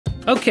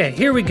Okay,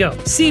 here we go.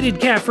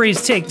 Seated calf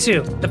raise take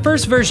 2. The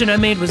first version I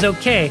made was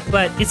okay,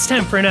 but it's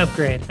time for an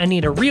upgrade. I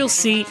need a real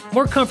seat,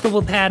 more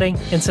comfortable padding,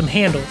 and some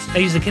handles. I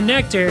use a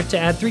connector to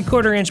add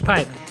 3/4 inch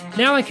pipe.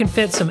 Now I can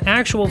fit some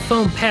actual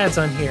foam pads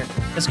on here.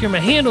 I screw my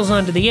handles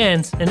onto the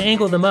ends and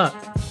angle them up.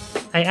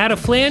 I add a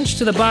flange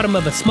to the bottom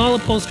of a small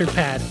upholstered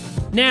pad.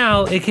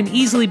 Now it can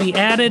easily be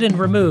added and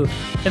removed.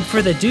 And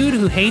for the dude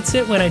who hates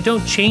it when I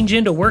don't change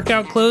into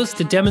workout clothes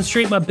to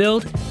demonstrate my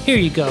build, here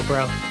you go,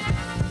 bro.